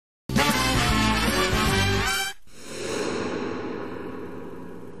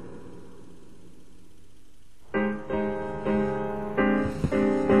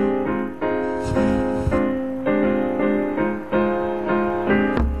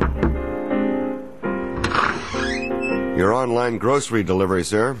Your online grocery delivery,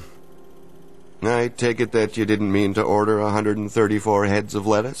 sir. I take it that you didn't mean to order 134 heads of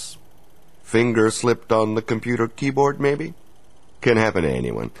lettuce? Finger slipped on the computer keyboard, maybe? Can happen to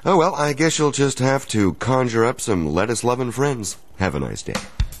anyone. Oh, well, I guess you'll just have to conjure up some lettuce-loving friends. Have a nice day.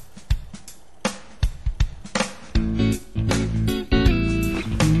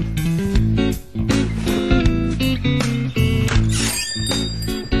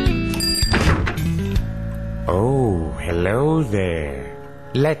 Oh, hello there.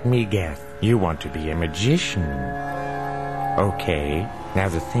 Let me guess. You want to be a magician. Okay, now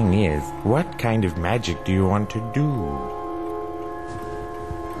the thing is, what kind of magic do you want to do?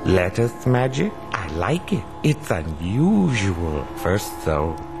 Lettuce magic? I like it. It's unusual. First,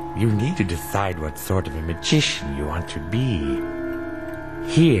 though, you need to decide what sort of a magician you want to be.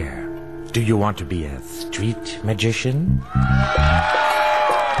 Here, do you want to be a street magician?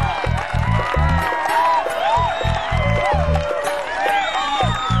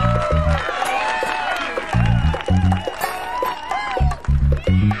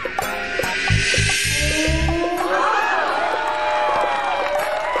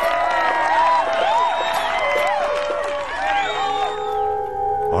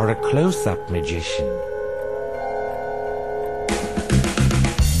 Or a close-up magician?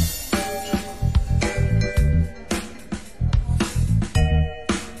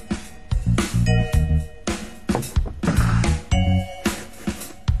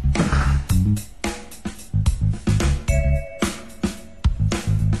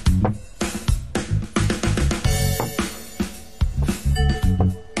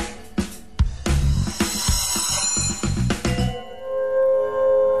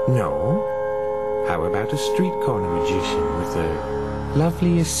 No. How about a street corner magician with a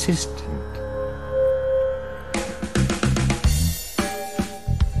lovely assistant?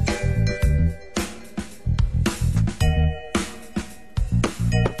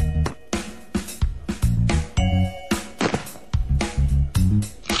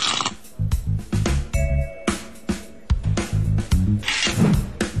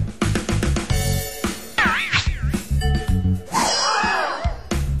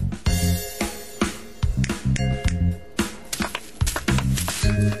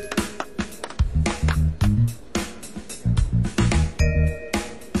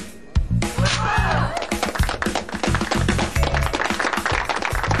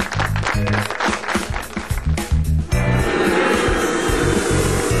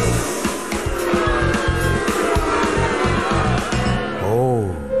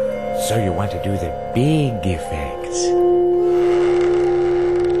 So you want to do the big effects.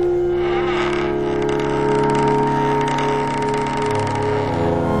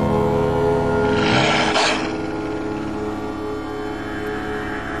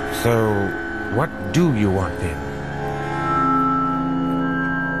 So, what do you want then?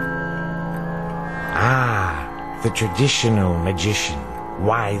 Ah, the traditional magician.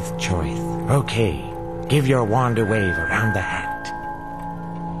 Wise choice. Okay, give your wand a wave around the hat.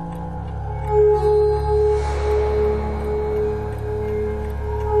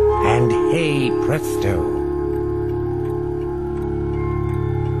 And hey, presto!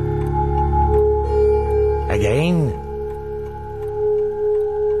 Again?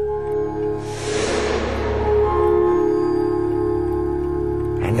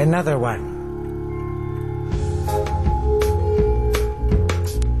 And another one.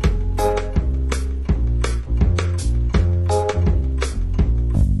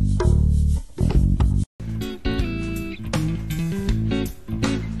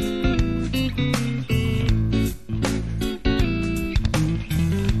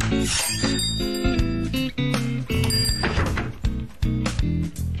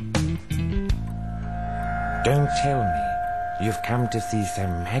 Don't tell me you've come to see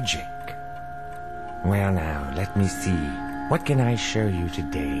some magic. Well now, let me see. What can I show you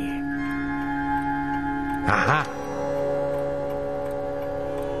today? Aha!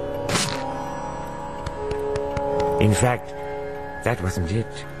 In fact, that wasn't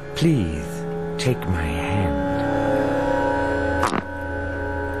it. Please, take my hand.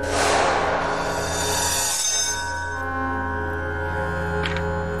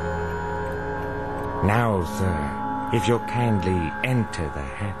 Now, sir, if you'll kindly enter the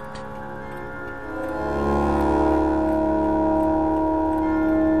hat.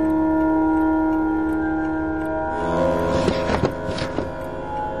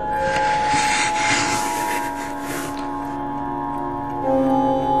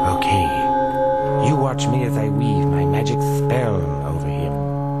 Okay, you watch me as I weave my magic spell over him.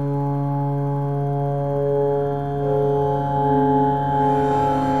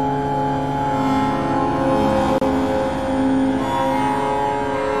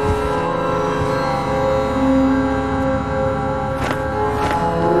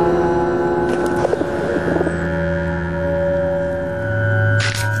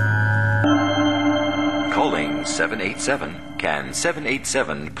 787. Can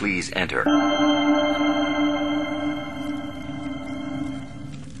 787 please enter?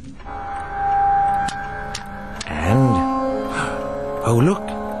 And... oh, look!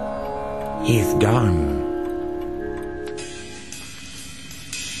 He's gone.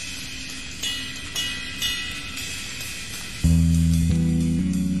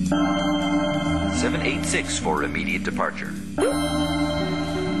 .786 for immediate departure.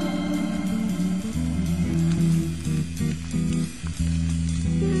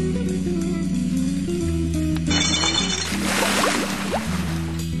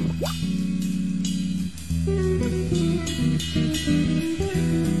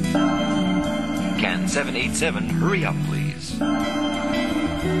 Can 787 hurry up, please?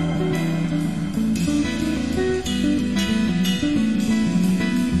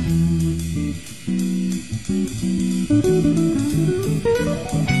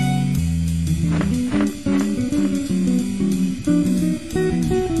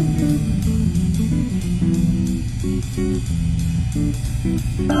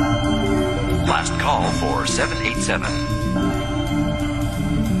 Last call for 787.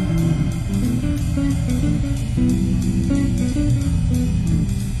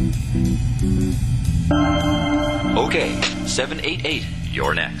 Okay, 788,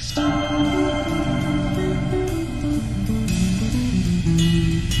 you're next.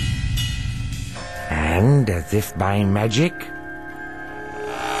 And as if by magic...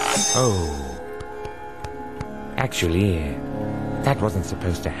 oh. Actually, that wasn't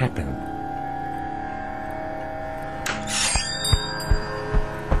supposed to happen.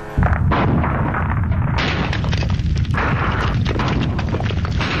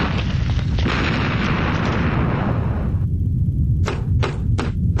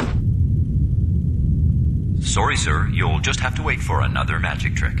 Sorry, sir, you'll just have to wait for another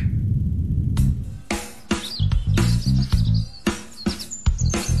magic trick.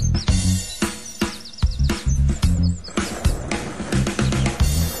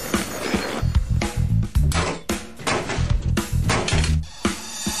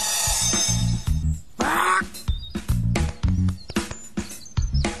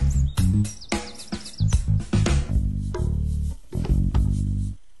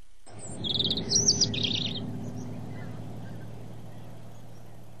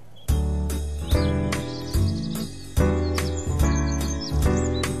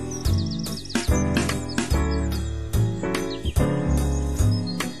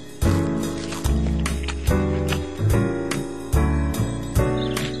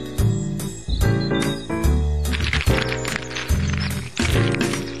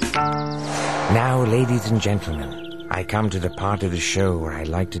 Now, ladies and gentlemen, I come to the part of the show where I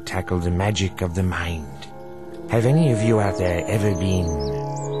like to tackle the magic of the mind. Have any of you out there ever been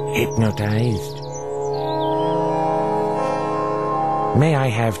hypnotized? May I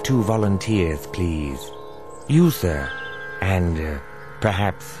have 2 volunteers, please? You, sir, and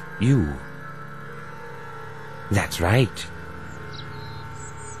perhaps you. That's right.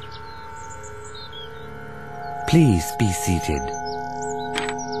 Please be seated.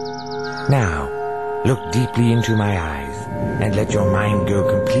 Now, look deeply into my eyes and let your mind go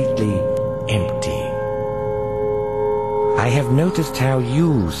completely empty. I have noticed how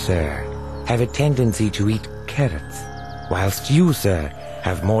you, sir, have a tendency to eat carrots, whilst you, sir,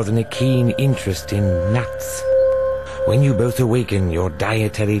 have more than a keen interest in nuts. When you both awaken, your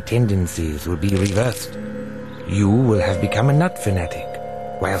dietary tendencies will be reversed. You will have become a nut fanatic,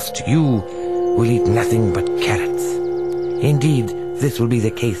 whilst you will eat nothing but carrots. Indeed, this will be the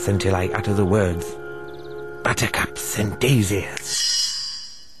case until I utter the words, Buttercups and Daisies.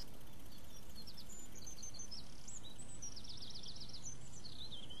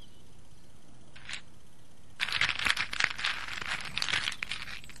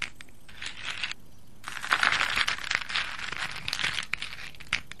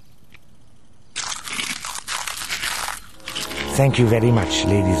 Thank you very much,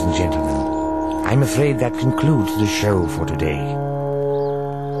 ladies and gentlemen. I'm afraid that concludes the show for today.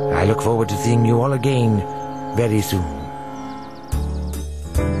 I look forward to seeing you all again very soon.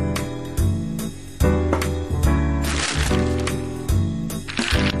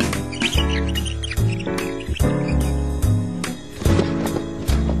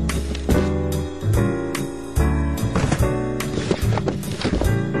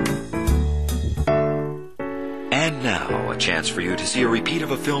 And now, a chance for you to see a repeat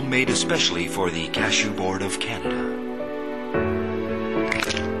of a film made especially for the Cashew Board of Canada.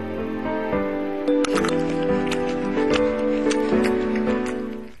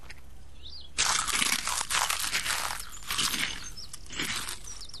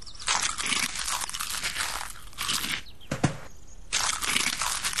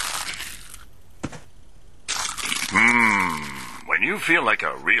 feel like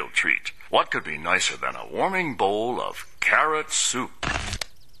a real treat. What could be nicer than a warming bowl of carrot soup?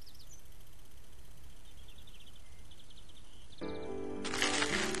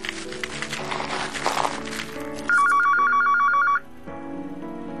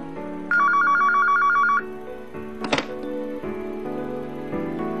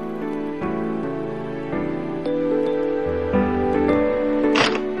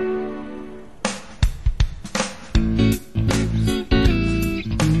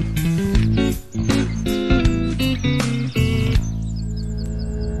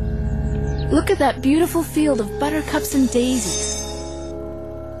 Look at that beautiful field of buttercups and daisies.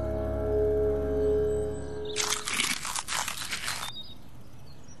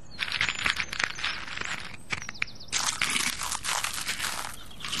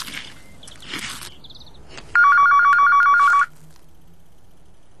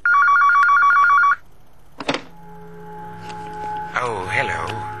 Oh, hello.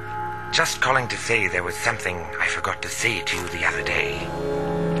 Just calling to say there was something I forgot to say to you the other day.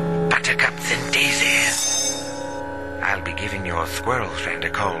 Buttercups and Daisies. I'll be giving your squirrel friend a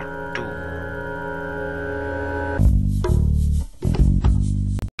call, too.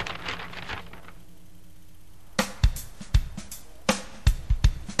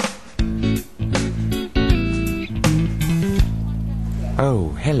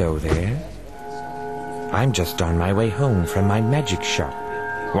 Oh, hello there. I'm just on my way home from my magic shop.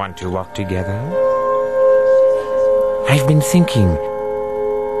 Want to walk together? I've been thinking,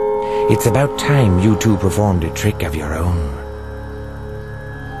 it's about time you two performed a trick of your own.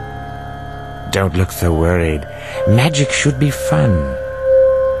 Don't look so worried. Magic should be fun.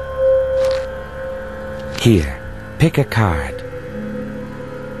 Here, pick a card.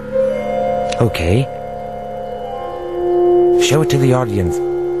 Okay. Show it to the audience.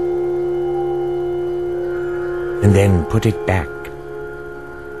 And then put it back.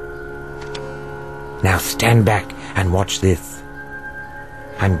 Now stand back and watch this.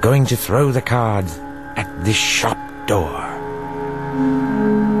 I'm going to throw the cards at this shop door.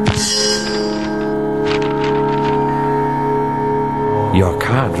 Your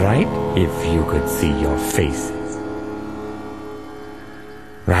card, right? If you could see your faces.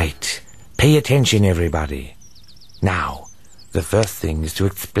 Right. Pay attention, everybody. Now, the first thing is to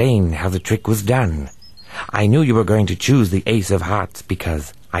explain how the trick was done. I knew you were going to choose the ace of hearts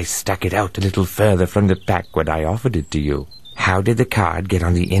because I stuck it out a little further from the pack when I offered it to you. How did the card get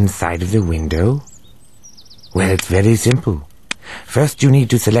on the inside of the window? Well, it's very simple. First, you need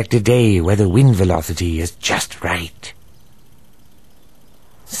to select a day where the wind velocity is just right.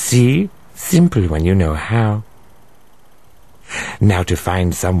 See? Simple when you know how. Now to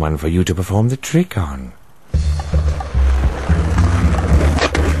find someone for you to perform the trick on.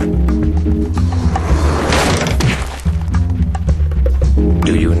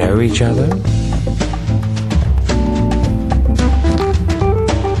 Do you know each other?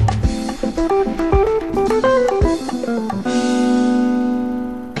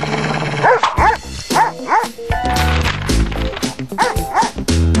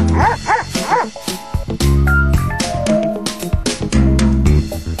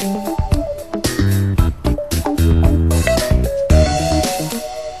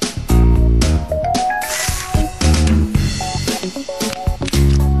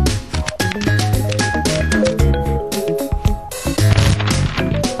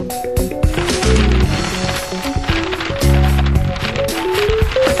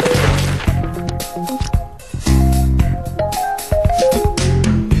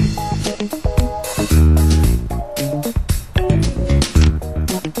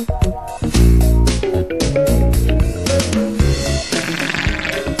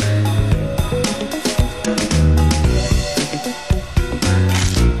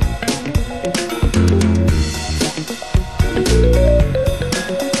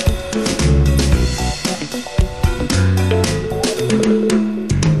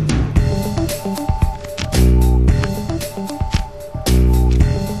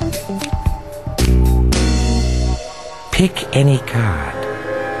 Pick any card.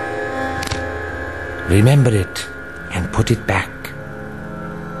 Remember it and put it back.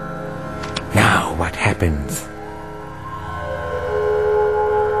 Now what happens?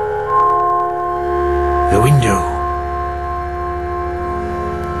 The window.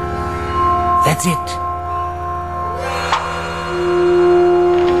 That's it.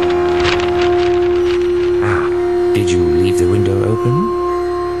 Ah, did you leave the window open?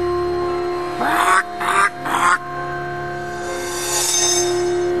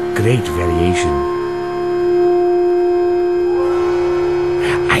 Great variation.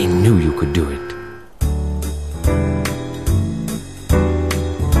 I knew you could do it.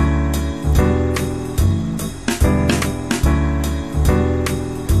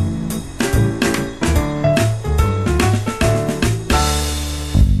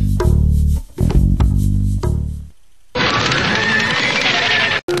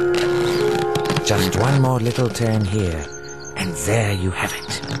 little turn here, and there you have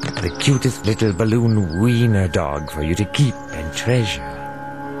it. The cutest little balloon wiener dog for you to keep and treasure.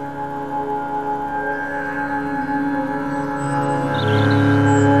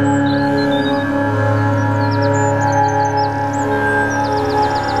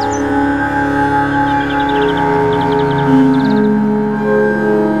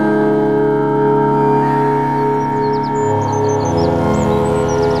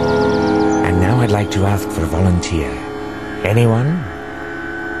 To ask for a volunteer. Anyone?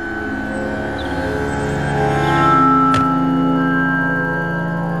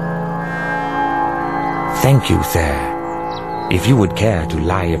 Thank you, sir. If you would care to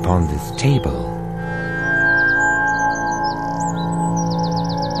lie upon this table.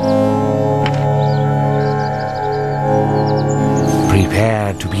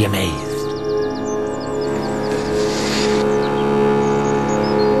 Prepare to be amazed.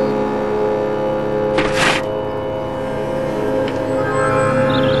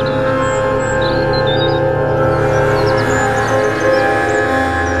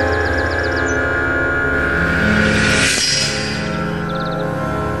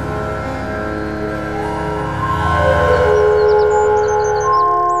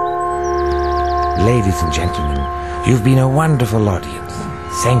 Ladies and gentlemen, you've been a wonderful audience.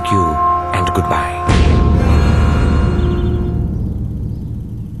 Thank you and goodbye.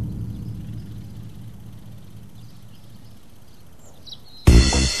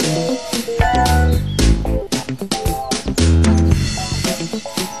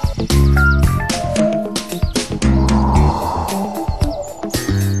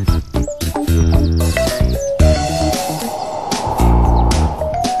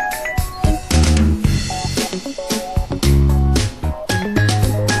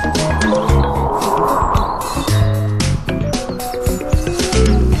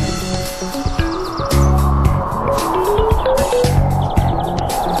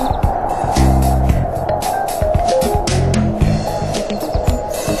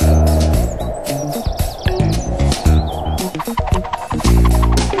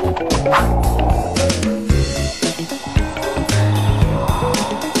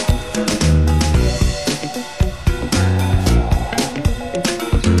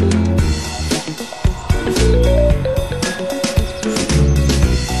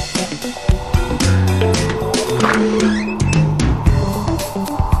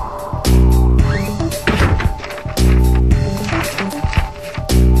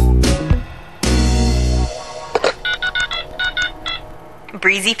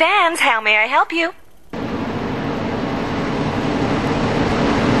 Breezy fans, how may I help you?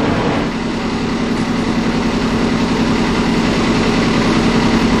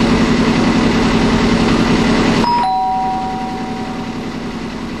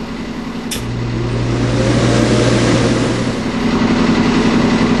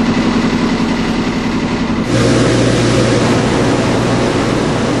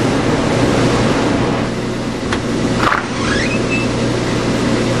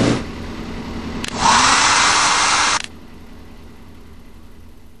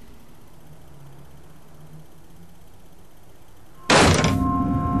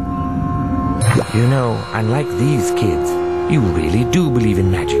 You know, unlike these kids, you really do believe in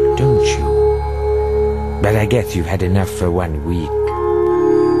magic, don't you? But I guess you've had enough for 1 week.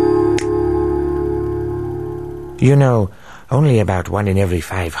 You know, only about 1 in every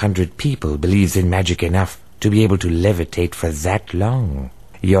 500 people believes in magic enough to be able to levitate for that long.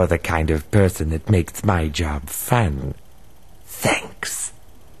 You're the kind of person that makes my job fun. Thanks.